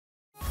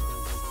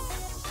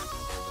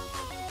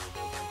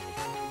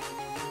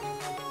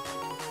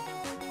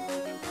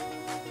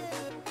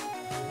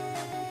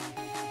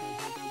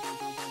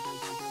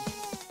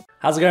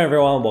How's it going,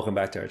 everyone? Welcome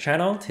back to our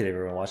channel. Today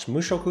we're going to watch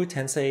Mushoku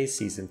Tensei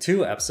Season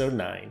 2, Episode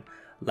 9.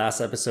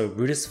 Last episode,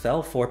 Rudis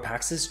fell for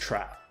Pax's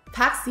trap.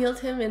 Pax sealed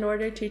him in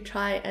order to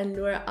try and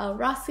lure out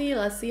Rossi.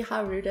 Let's see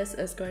how Rudis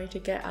is going to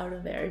get out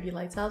of there. If you'd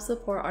like to help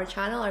support our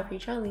channel, our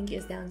Patreon link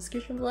is down in the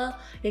description below.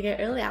 You get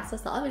early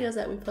access to all videos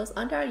that we post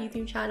onto our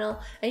YouTube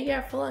channel, and you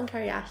get full-on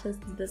reactions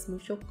to this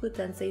Mushoku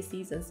Tensei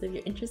season. So if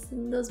you're interested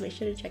in those, make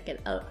sure to check it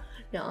out.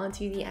 Now on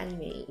to the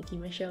anime.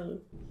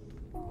 Ikimashou.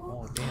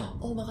 Oh, damn.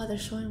 Oh my god, they're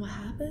showing what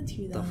happened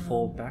to them. The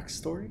full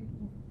backstory?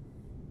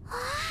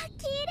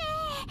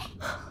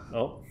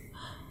 Oh.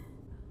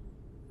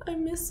 I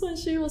miss when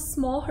she was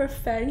small, her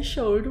fangs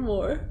showed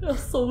more. It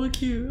was so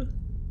cute.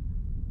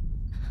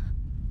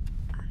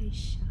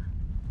 Aisha.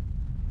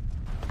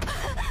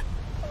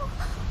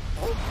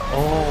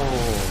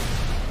 Oh.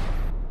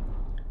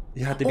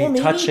 You have to be maybe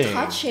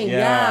touching.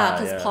 Yeah,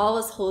 because Paul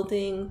was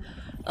holding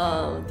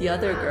the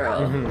other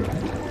girl.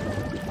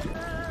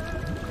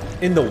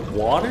 In the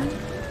water?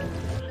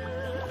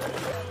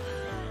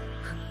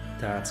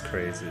 That's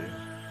crazy.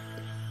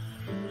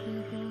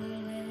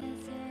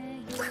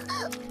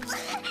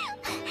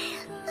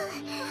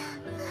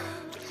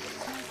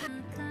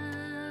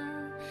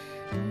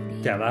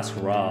 Yeah, that's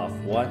rough.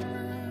 What?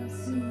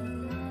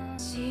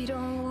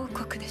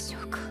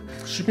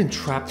 She's been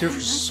trapped here for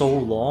so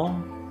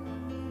long?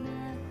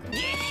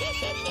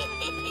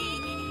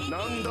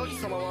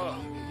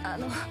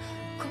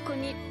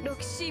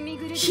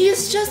 He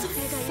is just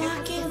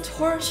fucking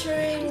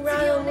torturing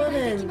random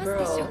women,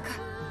 bro.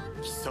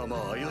 This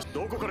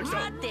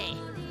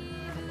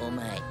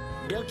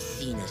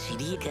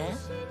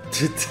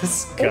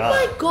guy. Oh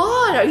my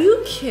god, are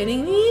you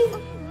kidding me?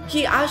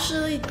 He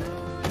actually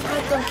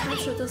had them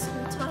captured this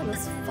whole time.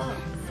 As fuck.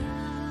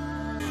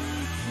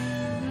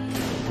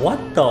 What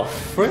the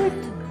frick?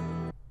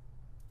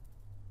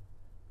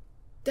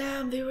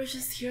 Damn, they were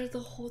just here the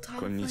whole time.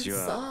 こんにち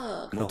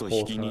は。元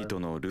引きニート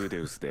のルーデ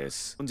ウスで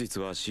す。本日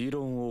はシー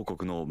ロン王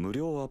国の無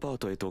料アパー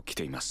トへと来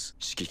ています。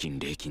敷金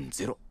礼金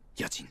ゼロ、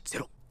家賃ゼ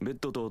ロ。ベッ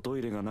ドとト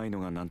イレがない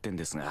のが難点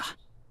ですが、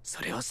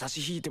それを差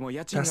し引いても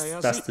家賃が安い。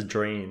That's the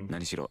drain.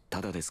 何しろ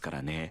タダですか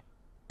らね。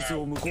水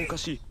を無効化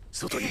し、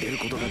外に出る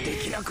ことがで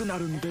きなくな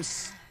るんで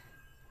す。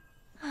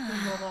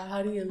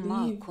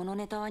まあこの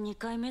ネタは2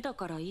回目だ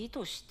からいい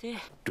として。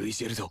ルイ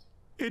ジェルド、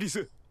エリ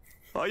ス。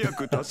早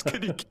く助け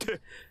に来て。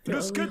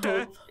助け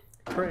て。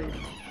Pray.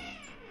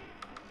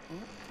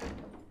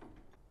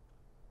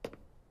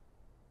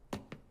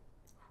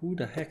 Who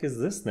the heck is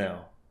this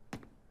now?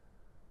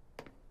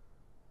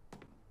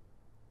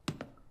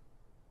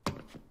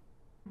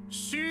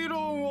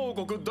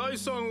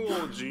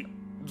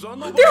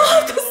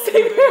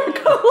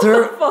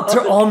 They're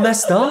all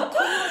messed up?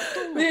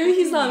 Maybe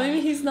he's not, maybe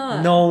he's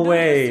not. No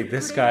way,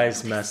 this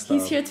guy's messed up.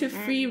 He's here to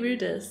free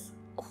Rudis.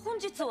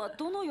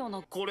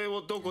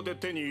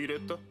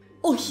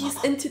 Oh,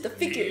 he's into the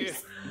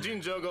figures. He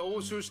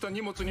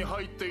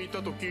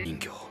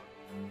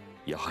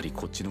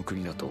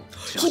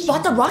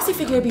bought the Rossi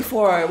figure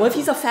before. What if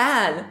he's a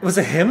fan? Was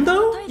it him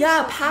though?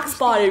 Yeah, Pax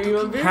bought it,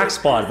 remember? Pax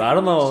bought it, but I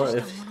don't know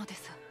if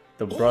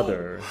the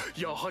brother.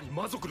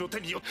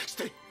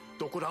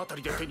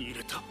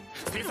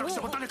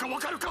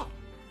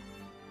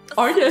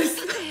 Artist.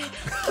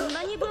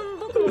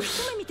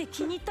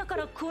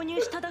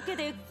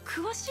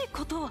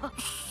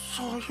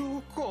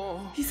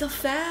 He's a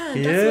fan.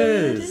 He That's is. what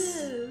it is.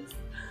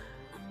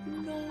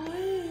 No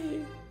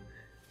way.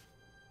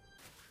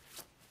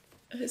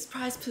 His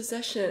prized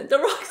possession, the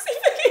Roxy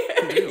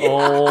figure.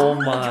 Oh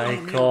my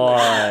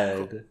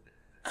god.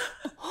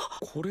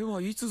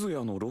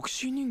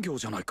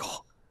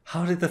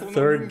 How did the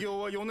third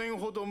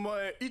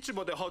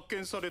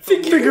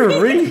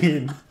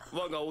figurine?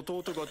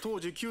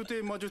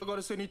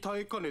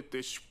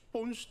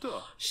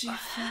 She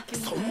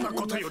fucking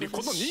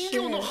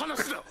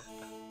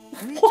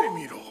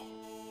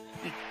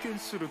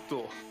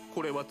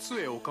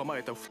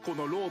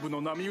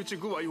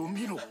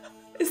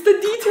It's the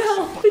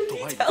detail. The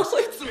detail.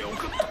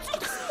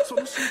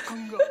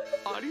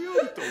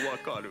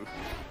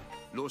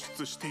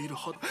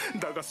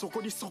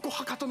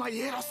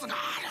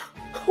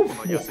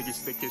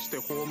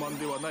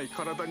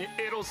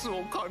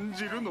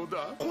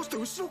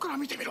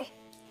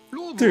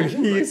 Dude,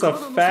 he is a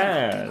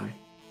fan.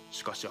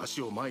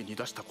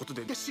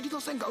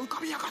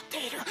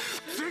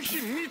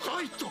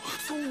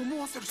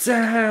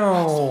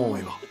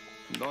 Damn.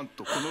 なん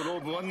とこのロ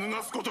ーブは脱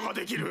がすことが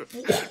できる。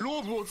ロ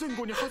ーブを前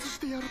後に外し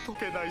てやると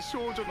けない少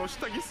女の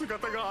下着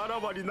姿があら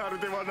わになる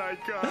ではない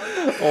か。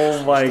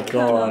Oh my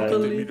god.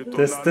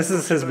 This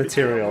is his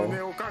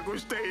material.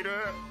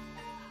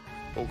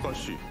 おか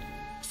しい。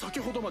先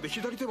ほどまで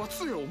左手は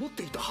杖を持っ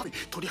ていたハビ。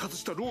取り外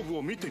したローブ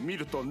を見てみ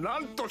ると、な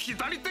んと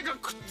左手が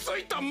くっつ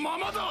いたま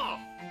まだ。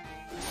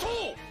そ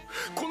う、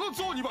この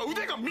像には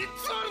腕が3つ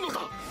あるの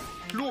だ。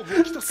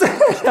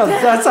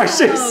That's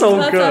actually so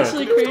good. That's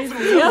actually crazy.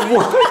 Yeah.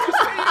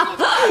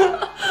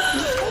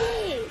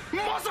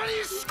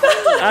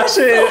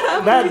 Actually,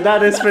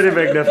 that is pretty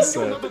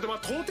magnificent.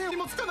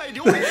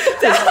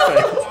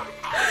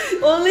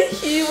 Only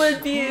he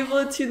would be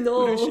able to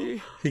know.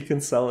 He can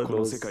sell it. こ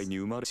の世界に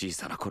生まれ小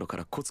さな頃か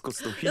らコツコ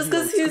ツとフィギュア It's を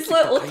because 作って he's きた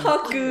like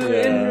otaku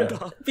in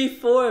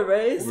before,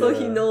 right? So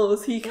he Yeah.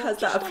 knows he has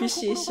that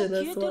appreciation as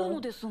消えてる well.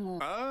 のですが。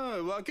あ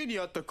あ、脇に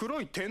あった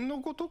黒い点の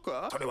こと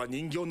か。それは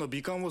人形の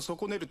美観を損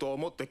ねると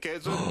思って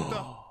削っ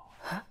た。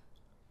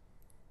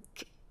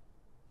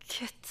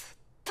削っ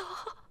た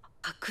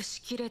隠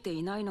しきれて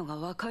いないのが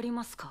わかり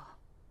ますか？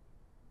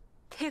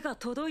手が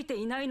届いて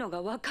いないの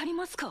がわかり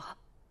ますか？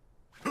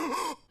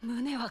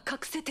胸は隠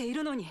せてい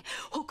るのに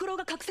ほくろ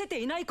が隠せて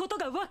いないこと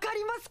がわか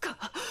りますか？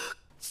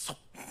そん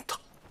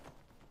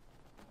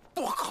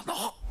なバカ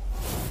な。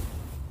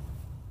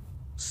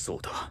そ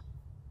うだ、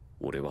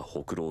俺は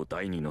ほくろを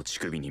第二の乳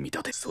首に見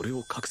立て、それを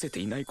隠せ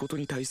ていないこと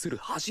に対する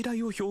恥じら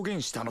いを表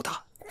現したの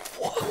だ。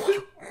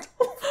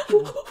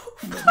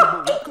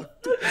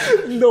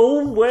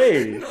No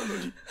way.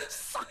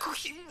 作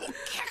品を怪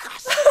我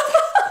し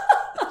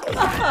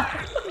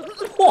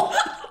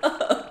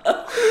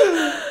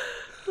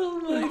Oh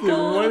my Dude,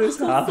 god. what is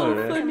so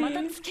happening? また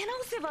funny. 付け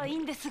直せばいい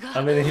んですが。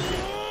 I mean, he,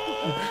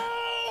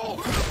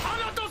 あ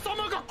なた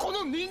様がこ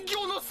の人形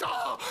の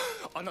さ、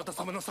あなた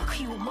様の作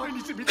品を毎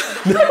日見て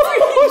るんだ。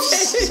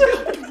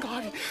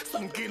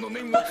尊敬の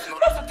念を募ら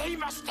せてい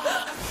ました。ぜ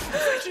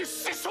ひ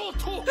師匠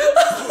と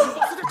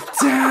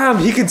damn,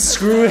 he can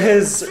screw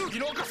his. 忠義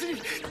の証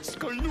に誓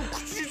いの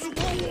口づ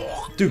かを。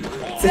 Dude,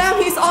 Damn,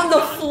 he's on the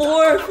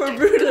floor for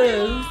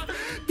Brutus.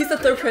 He's the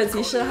third prince.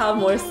 He should have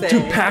more say.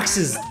 dude, Pax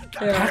is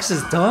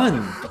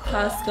done.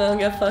 Pax gonna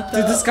get fucked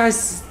Dude, up. this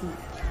guy's.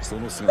 そ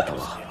の姿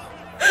は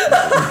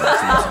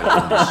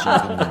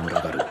神に群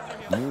がる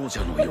亡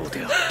者のよう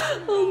であった。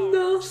 Oh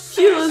no.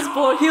 He was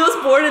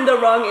born in the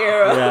wrong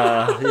era.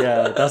 Yeah,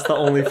 yeah, that's the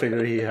only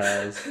figure he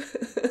has.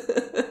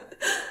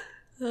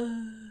 そ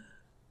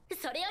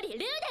れよりルー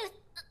デウス、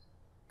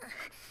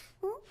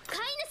飼い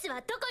主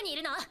はどこにい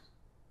るの？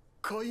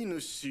飼い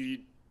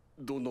主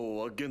殿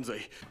は現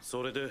在。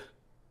それで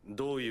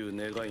どういう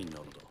願いな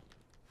のだ？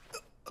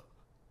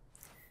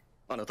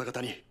あなた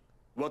方に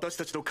私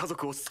たちの家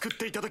族を救っ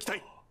ていただきた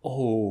い。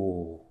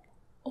 Oh.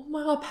 Oh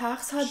my god,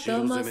 Pax had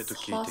them as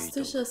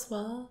hostage as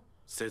well.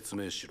 説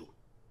明しろ。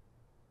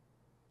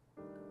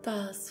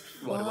 That's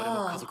我々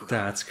の家 fucked. 族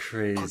が That's パ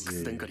ックス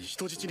crazy. 殿下に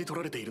人質に取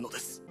られているので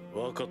す。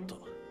わかった。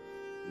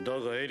だ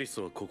がエリ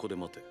スはここで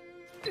待て。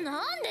な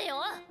んでよ。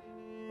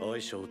ア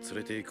イシャを連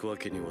れて行くわ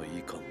けにはい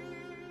かん。お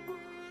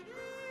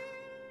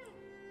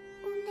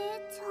姉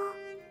ちゃん。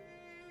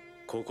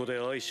ここで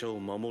アイシャを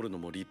守るの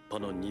も立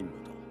派な任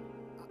務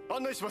だ。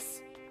案内しま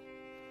す。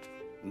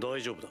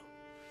大丈夫だ。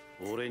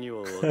俺には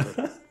わかる。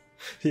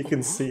He can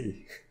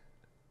see.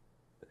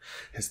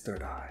 His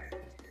third eye.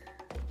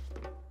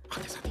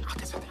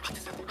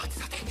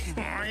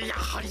 や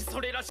はり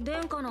それらしい。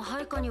殿下の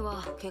配下に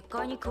は結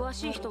界に詳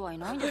しい人はい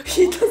ないんですか？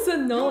 He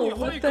doesn't know. は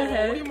What い the かは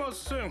おり heck? ま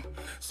せん。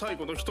最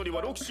後の一人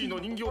はロキシーの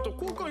人形と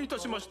交換いた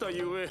しました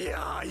ゆえ。い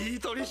やー、いい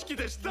取引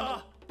でし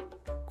た。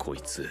こ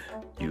いつ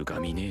歪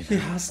みね He え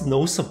な。 has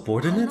no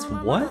subordinates? こ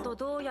のままだ What? と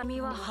どう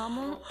闇は波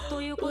紋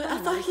というこ Wait, と I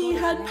にな thought りそう he で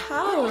す had ね。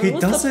 power. He What's the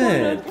point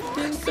doesn't. of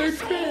being third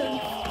prince?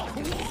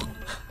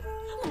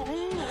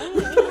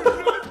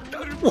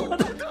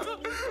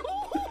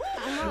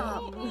 ま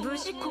あ無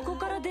事ここ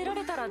から出ら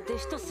れたら弟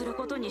子とする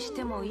ことにし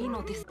てもいい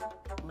のです。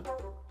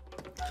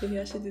 Can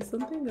he actually do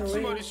something? No つ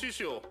ま way. り師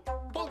匠、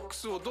パック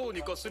スをどう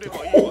にかすれ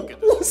ばいいわけ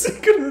です。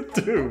 What's he gonna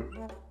do?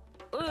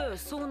 ええ、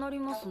そうなり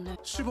ますね。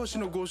しばし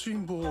のご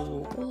辛抱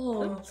を。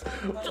 Oh. ち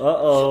ょっ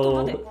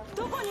と待 Uh て。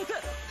どこに行く？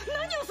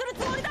何をする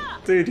つもりだ？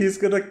 oh. Dude, he's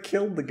gonna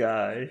kill the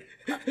guy.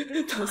 That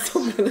was so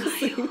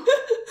menacing.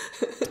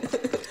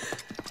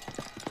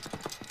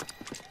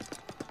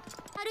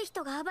 ある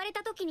人が暴れ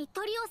た時に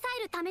取り押さ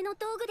えるための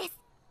道具です。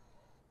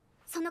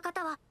その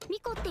方はミ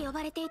コって呼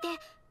ばれていて、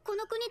こ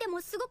の国で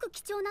もすごく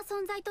貴重な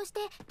存在とし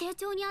て丁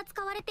重に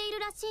扱われている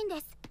らしいん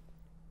です。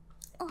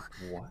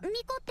What?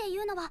 ミコってい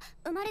うのは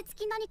生まれつ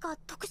き何か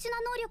特殊な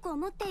能力を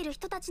持っている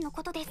人たちの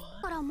ことです。だ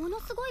からもの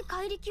すごい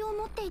怪力を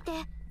持っていて、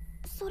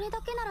それ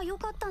だけなら良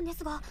かったんで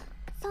すが、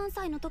3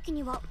歳の時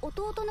には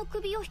弟の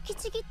首を引き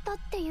ちぎったっ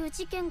ていう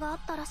事件があっ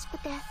たらしく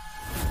て。へ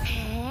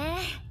え。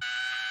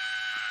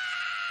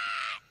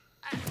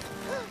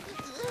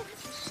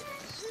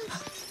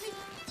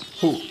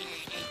 Who?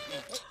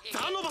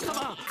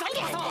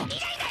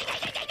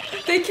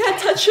 They can't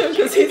touch him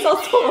because he's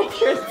also a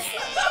prince.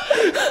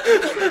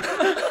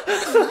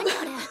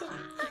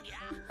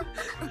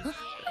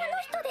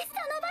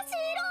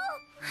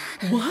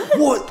 What?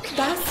 What?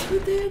 That's who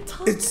they're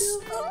talking It's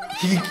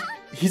about?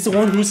 he's the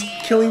one who's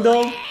killing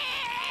them?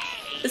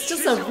 It's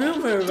just a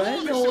rumor,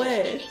 right? No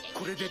way.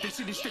 これで弟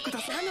子にしてくだ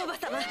さい。おば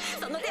さま、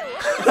その手を。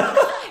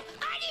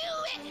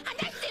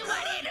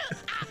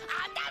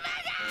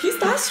 He's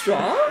that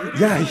strong?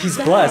 Yeah, he's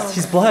blessed.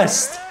 He's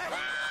blessed.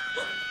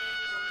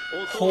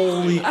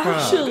 Holy crap.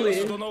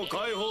 Actually. 殿を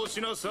解放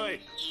しなさい。や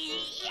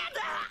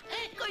だ。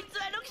こいつ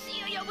はロキ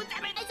シーを呼ぶ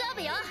ため。大丈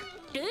夫よ。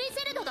ルイ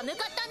ゼルドが向かっ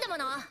たんだも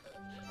の。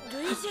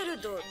ルイジェ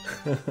ルド。ル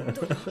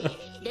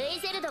イ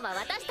ゼルドは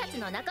私たち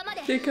の仲間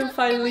で。 They can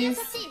finally 優し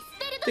いス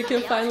ペル They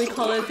can finally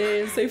call it a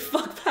day and say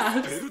fuck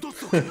pass.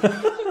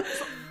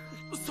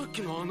 さっ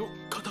きのあの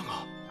方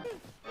が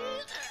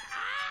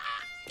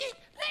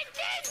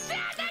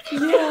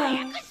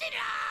Yeah.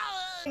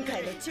 今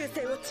回の忠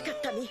誠を誓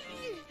った身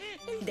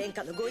殿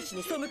下のご意志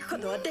に背くこ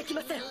とはでき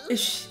ません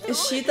Is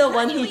she the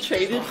one who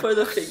traded for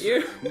the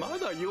figure? ま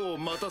だよう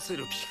待たせ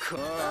る気か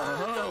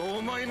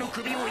お前の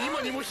首を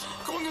今にも引っ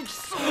こ抜き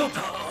そう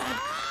だ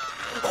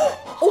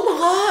Oh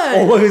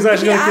my god! Oh, he's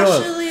actually He gonna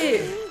kill him.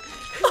 actually...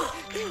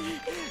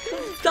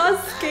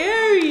 That's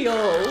scary, yo.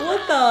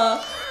 What the?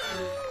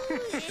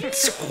 But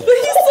he's so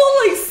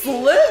like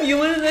slim. You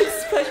wouldn't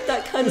expect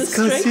that kind of It's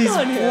because strength he's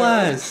on him.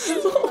 blessed.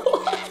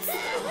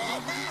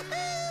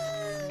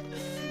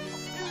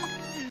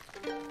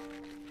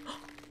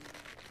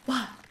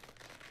 What?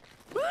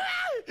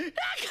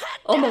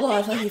 Oh my god,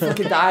 I thought he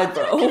fucking died,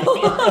 bro.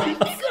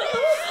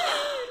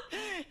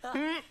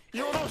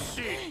 よろし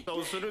い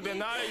とするで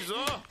ないぞ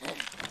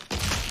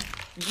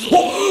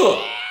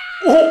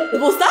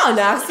Was that an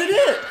accident?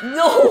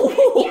 No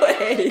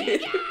way.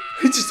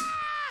 He just.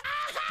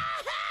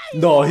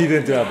 No, he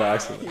didn't do that by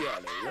accident.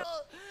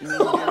 Yo.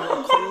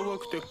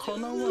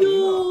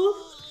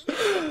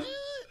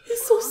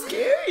 He's so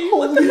scary.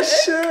 What the Holy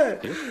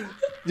heck? shit!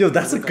 Yo,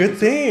 that's a good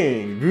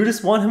thing.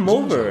 Brutus won him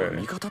神社は over.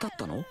 味方だっ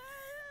たの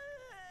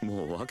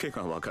もう訳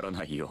がわから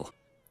ないよ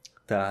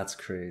That's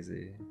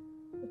crazy.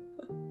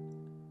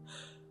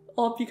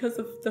 All because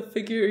of the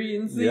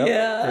figurines. Yep,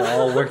 Yeah. it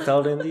all worked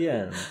out in the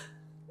end.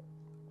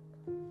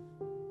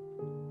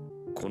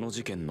 この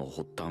事件の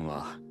発端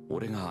は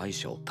俺がアイ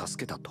シャを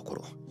助けたとこ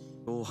ろ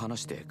そう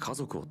話して家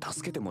族を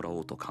助けてもら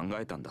おうと考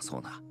えたんだそ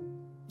うな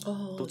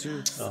Oh, 途中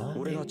that's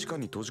俺が地下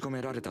に閉じ込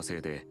められたせ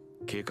いで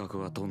計画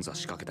は頓挫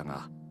しかけた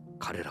が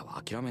彼ら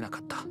は諦めなか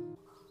った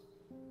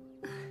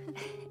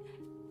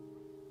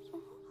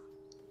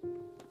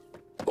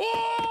おー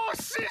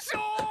師匠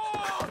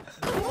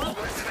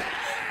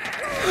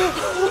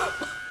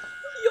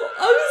Yo,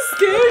 I'm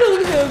scared of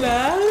him,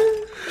 man.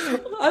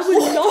 I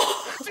would not.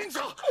 神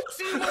社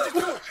神魔術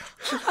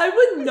I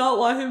would not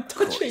want him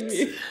touching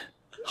me.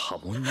 波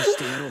紋にし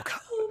てやろう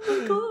か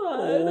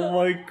Oh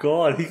my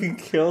god, he can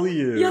kill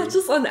you. Yeah,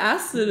 just on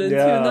accident too.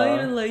 Yeah. Not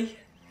even like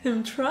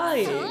him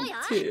trying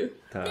to.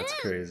 That's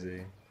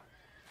crazy.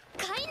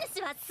 飼い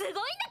主はすごいんだ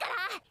か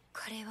ら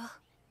これを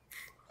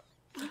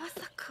ま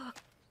さか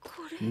こ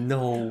れ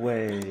No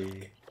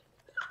way.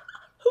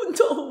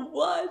 No,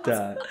 what?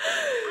 That.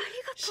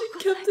 She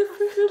kept it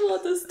for him all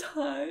this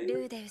time.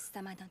 ルーデウス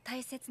様の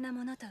大切な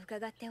ものと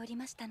伺っており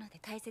ましたので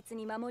大切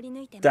に守り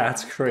抜いても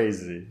That's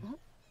crazy. こ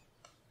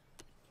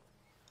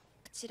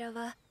ちら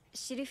は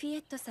シルフィエ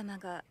ット様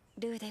が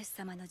ルーデウス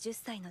様の10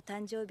歳の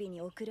誕生日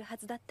に贈るは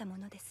ずだったも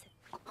のです。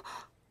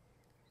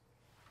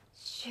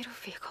シル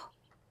フィが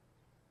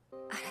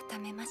改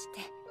めまして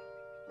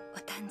お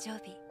誕生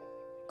日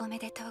おめ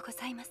でとうご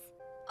ざいます。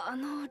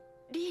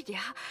リーリャ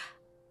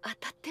当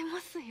たってま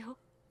すよ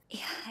や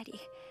はり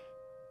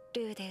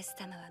ルーデウス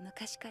様は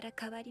昔から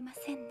変わりま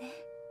せんね。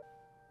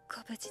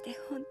ご無事で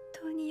本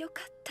当によ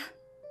かった。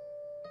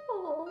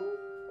 Oh,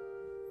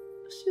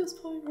 she was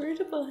probably worried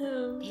about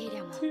him リーリ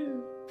ャも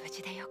too. 無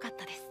事でよかっ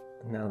たです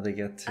Now they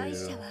get アイ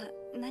シャ to は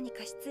何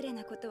か失礼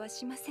なことは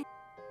しません。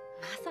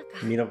まさか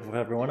meet up with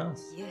everyone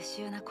else. 優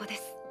秀な子で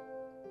す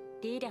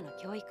リーリャの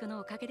教育の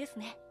おかげです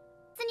ね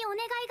別にお願い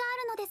が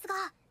あるのですが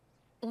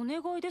お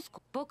願いですか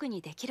僕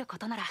にできるこ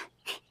となら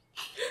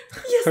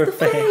Yes, the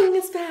fang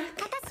is back.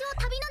 私を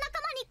旅の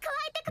仲間に加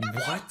えてくだ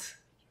さい What?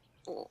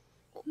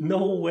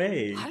 No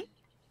way. はい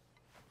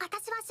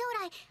私は将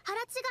来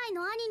腹違い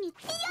の兄に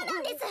嫌な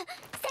んです先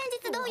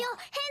日同様変態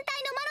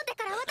のマロテ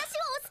から私を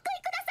お救い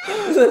くださ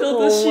い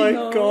Little does she Oh my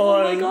know. Oh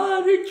God. my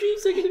god, her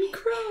dreams are gonna be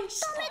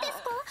crushed. ダメです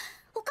か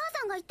お母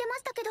さんが言ってま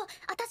したけど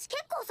私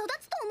結構育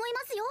つと思いま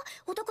すよ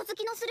男好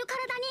きのする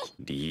体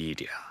にリー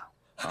リャ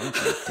あんた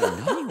一体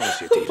何を教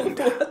えているん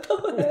だ What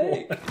the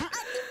heck?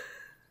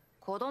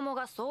 子供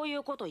がそうい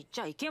うこと言っち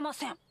ゃいけま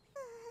せん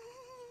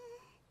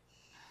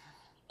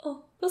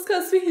Oh, that's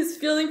gotta be he's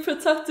feeling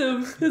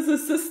protective. He's a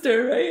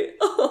sister, right?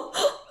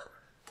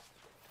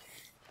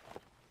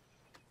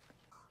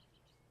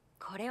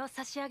 これを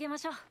差し上げま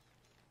しょう何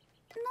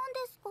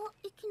ですか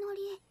いきな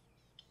り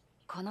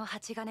この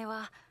鉢金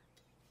は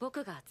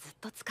僕がずっ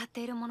と使っ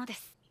ているもので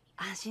す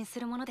安心す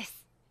るもので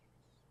す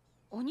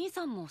お兄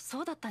さんも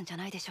そうだったんじゃ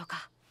ないでしょう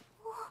か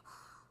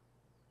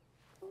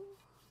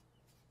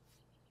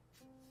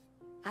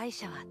アイ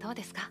シャはどう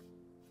ですか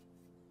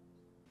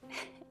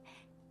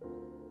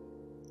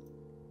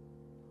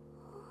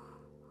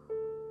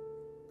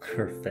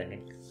Her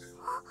fang.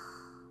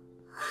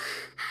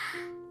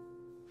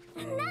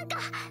 なんか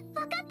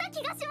分かった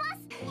気がしま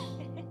す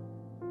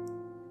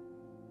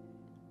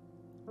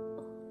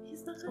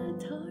He's not gonna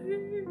tell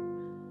her.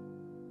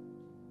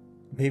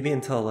 Maybe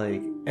until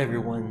like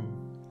everyone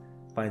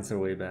finds their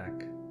way back.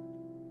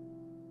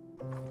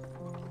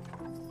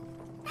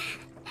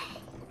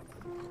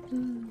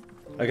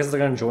 I guess they're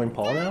gonna join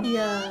Paul now?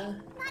 Yeah.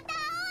 また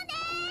会おうね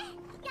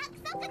約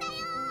束だよ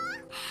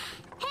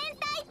変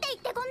態って言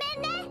ってごめ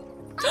んね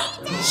お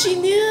兄ちゃん She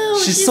knew.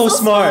 She's so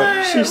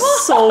smart. She's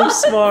so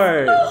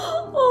smart.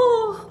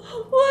 Oh,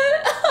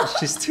 what?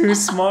 She's too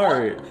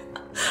smart.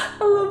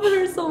 I love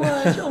her so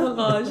much. Oh my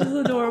god, she's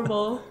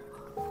adorable.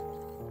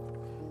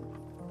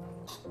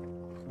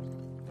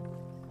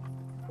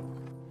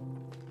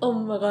 Oh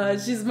my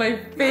god, she's my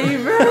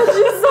favorite.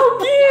 She's so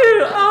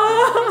cute.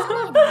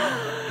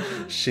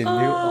 Oh. She knew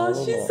all of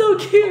She's them. so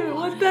cute.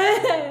 What the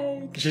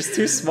heck? She's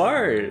too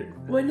smart.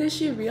 When did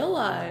she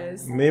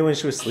realize? Maybe when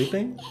she was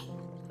sleeping?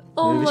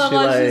 Oh Maybe my she,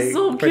 god, she's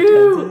so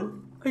pretended? cute.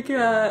 I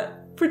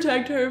can't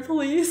protect her,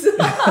 please.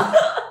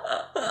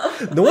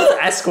 No one's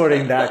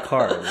escorting that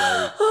car.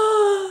 Like,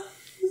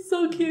 She's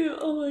so cute.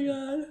 Oh my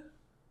god.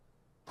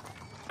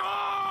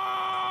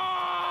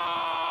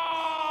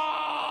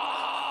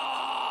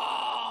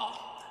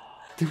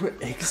 they were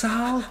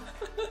exiled?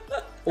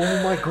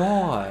 Oh my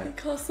god. It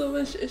caused so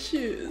much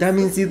issues. That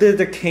means either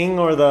the king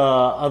or the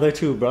other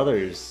two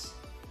brothers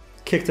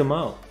kicked him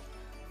out.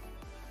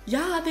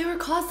 Yeah, they were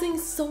causing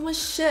so much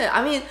shit.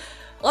 I mean,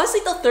 honestly,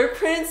 the third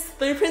prince,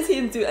 he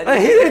didn't do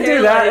anything. He didn't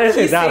do that. Like,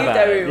 Anything he that saved bad.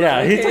 everyone.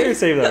 Yeah, he okay? didn't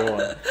save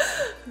everyone.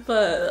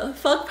 But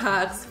fuck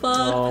Pax. Fuck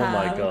Oh Pax.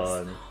 my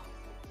god.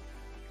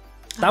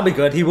 That'd be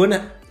good. He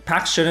wouldn't.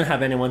 Pax shouldn't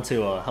have anyone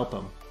to help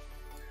him.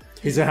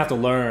 He's gonna have to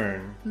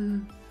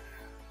learn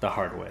the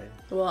hard way.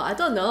 Well, I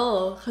don't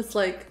know, cause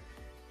like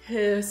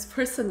his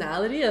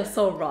personality is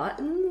so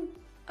rotten.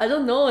 I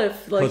don't know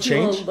if like he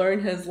will learn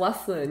his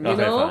lesson, you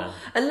know? Fine.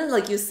 And then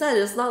like you said,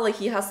 it's not like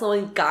he has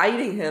someone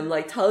guiding him,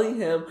 like telling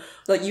him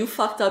like you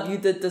fucked up, you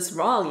did this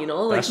wrong, you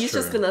know? Like That's he's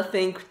true. just gonna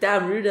think,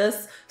 damn,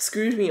 Rudis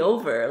screwed me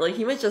over. Like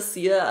he might just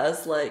see it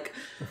as like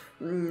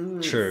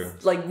True.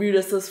 like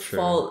Rudis'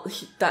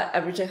 fault that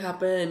everything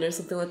happened or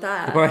something like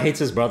that. He probably hates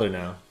his brother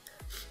now.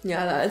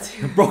 Yeah, that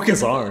too. Broke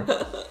his arm.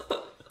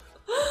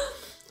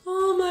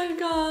 Oh my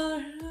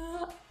god.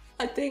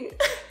 I think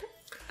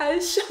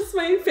Aisha's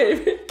my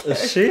favorite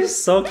character.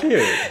 She's so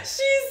cute.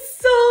 She's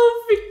so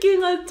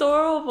freaking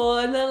adorable.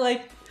 And then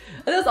like,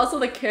 and there's also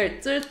the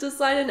character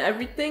design and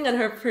everything and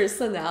her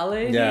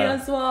personality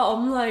as well.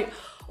 I'm like,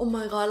 oh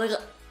my god, like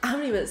I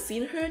haven't even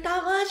seen her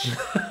that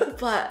much.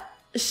 But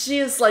she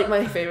is like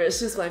my favorite.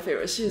 She's my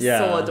favorite. She's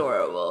so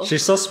adorable.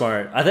 She's so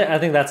smart. I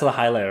think that's the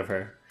highlight of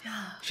her.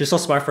 Yeah. She's so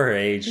smart for her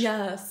age.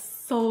 Yeah,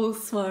 so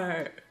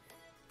smart.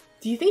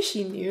 Do you think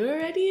she knew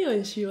already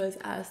when she was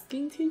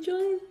asking to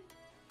join?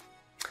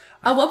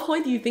 At what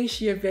point do you think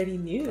she already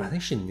knew? I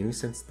think she knew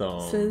since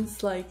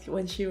like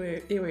when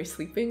they were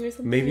sleeping or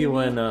something. Maybe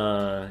when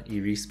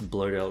Iris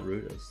blurted out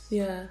Rudis.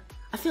 Yeah,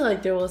 I feel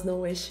like there was no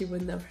way she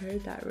wouldn't have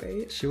heard that,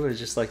 right? She would have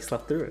just like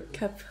slept through it.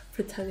 Kept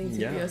pretending to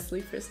be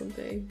asleep or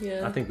something.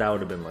 Yeah. I think that would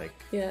have been like.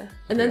 Yeah,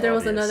 and then there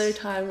was obvious. another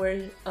time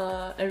where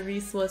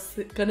Iris was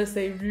gonna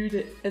say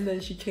rude, and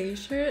then she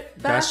changed her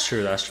back. That's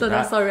true. That's true. So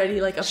that's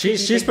already like a.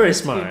 She's pretty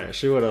smart.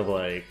 She would have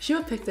like. She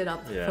would picked it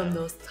up from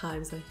those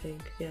times, I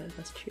think. Yeah,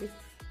 that's true.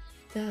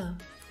 Damn.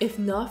 If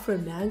not for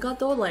manga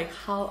though, like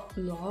how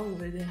long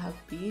would it have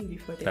been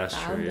before they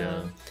found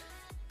them?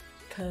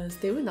 Because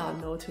they would not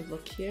know to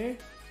look here.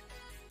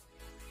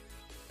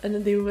 And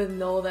then they would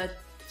know that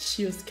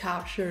she was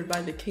captured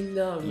by the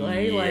kingdom,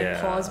 right?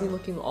 Like Paul's been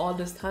looking all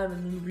this time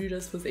and then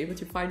Rudis was able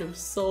to find him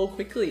so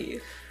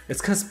quickly. It's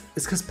cause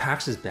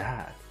Pax is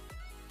bad.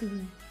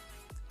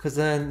 Cause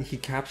then he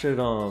captured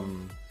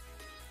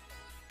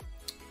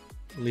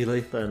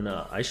Lilith and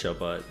Aisha,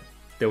 but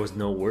there was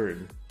no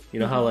word. You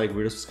know how like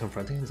Rudis was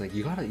confronting him? He's like,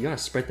 you gotta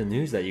spread the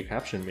news that you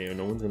captured me or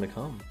no one's gonna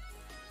come.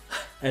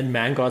 And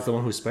Mangod's the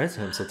one who spreads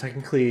him, so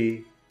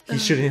technically he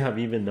shouldn't have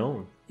even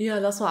known. Yeah,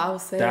 that's what I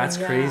was saying. That's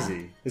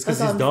crazy. It's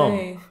because he's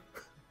dumb.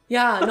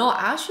 Yeah, no,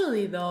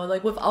 actually though,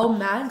 like without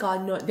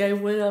Mangod, no, they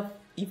wouldn't have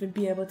even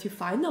been able to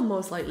find them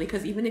most likely.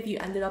 Because even if you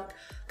ended up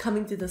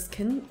coming to this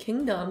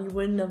kingdom, you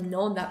wouldn't have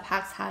known that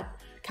Pax had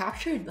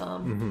captured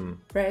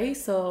them, right?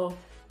 So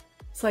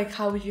it's like,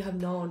 how would you have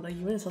known? Like,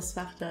 you wouldn't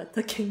suspect that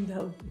the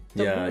kingdom,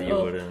 you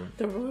wouldn't.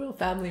 The royal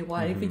family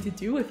want anything to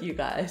do with you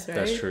guys, right?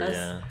 That's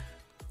true.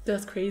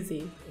 That's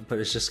crazy. But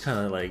it's just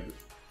kind of like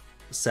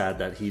sad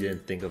that he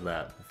didn't think of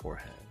that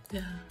beforehand.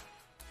 Yeah.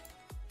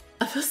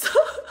 I feel so.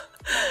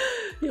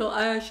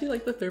 I actually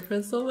like the third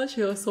prince so much.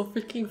 He was so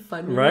freaking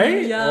funny.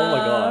 Right? Yeah. Oh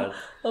my god.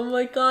 Oh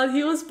my god.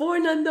 He was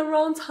born at the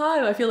wrong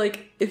time. I feel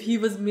like if he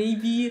was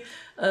maybe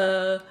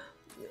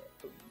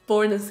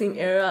born in the same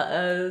era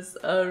as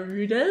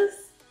Rudis,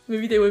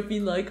 maybe they would be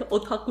like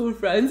otaku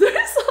friends or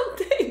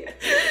something.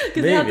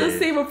 Because they have the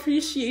same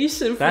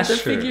appreciation for the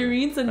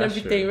figurines and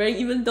everything, right?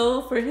 Even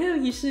though for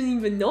him, he shouldn't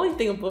even know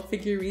anything about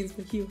figurines,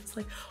 but he was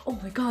like, oh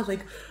my god,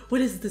 like,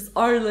 what is this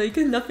art like?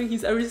 Nothing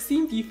he's ever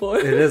seen before.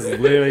 It is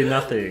literally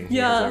nothing.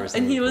 Yeah,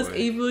 and he was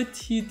able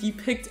to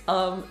depict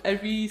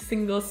every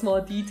single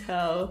small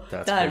detail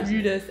that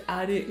Rudis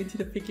added into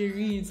the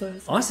figurine. So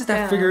honestly,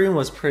 that figurine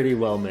was pretty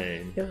well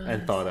made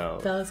and thought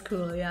out. That was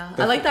cool, yeah.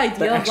 I like the idea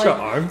the of extra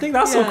like, arm thing.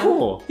 That's so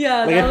cool.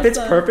 Yeah, like it fits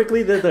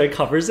perfectly. That it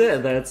covers it,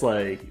 and then it's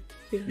like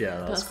Yeah,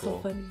 that was that's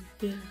cool. so funny.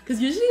 Yeah,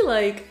 because usually,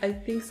 like, I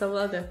think some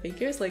of the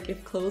figures, like,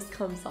 if clothes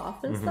comes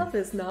off and stuff,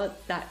 it's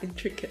not that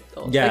intricate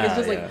though. Yeah, like, it's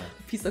just like yeah.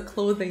 a piece of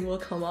clothing will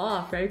come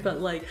off, right?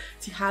 But like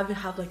to have it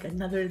have like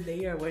another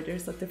layer where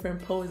there's a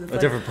different pose. It's A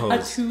like different pose,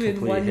 a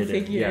 2-in-1 hidden.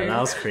 figure. Yeah, that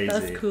was crazy.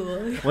 That's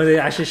cool. When they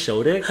actually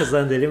showed it, because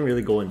then they didn't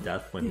really go in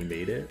depth when he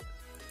made it.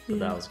 But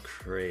that was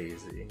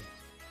crazy.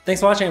 Thanks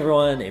for watching,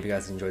 everyone. If you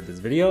guys enjoyed this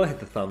video, hit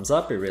the thumbs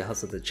up. It really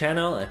helps with the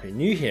channel. And if you're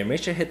new here,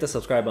 make sure to hit the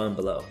subscribe button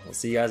below. We'll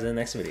see you guys in the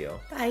next video.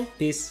 Bye.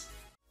 Peace.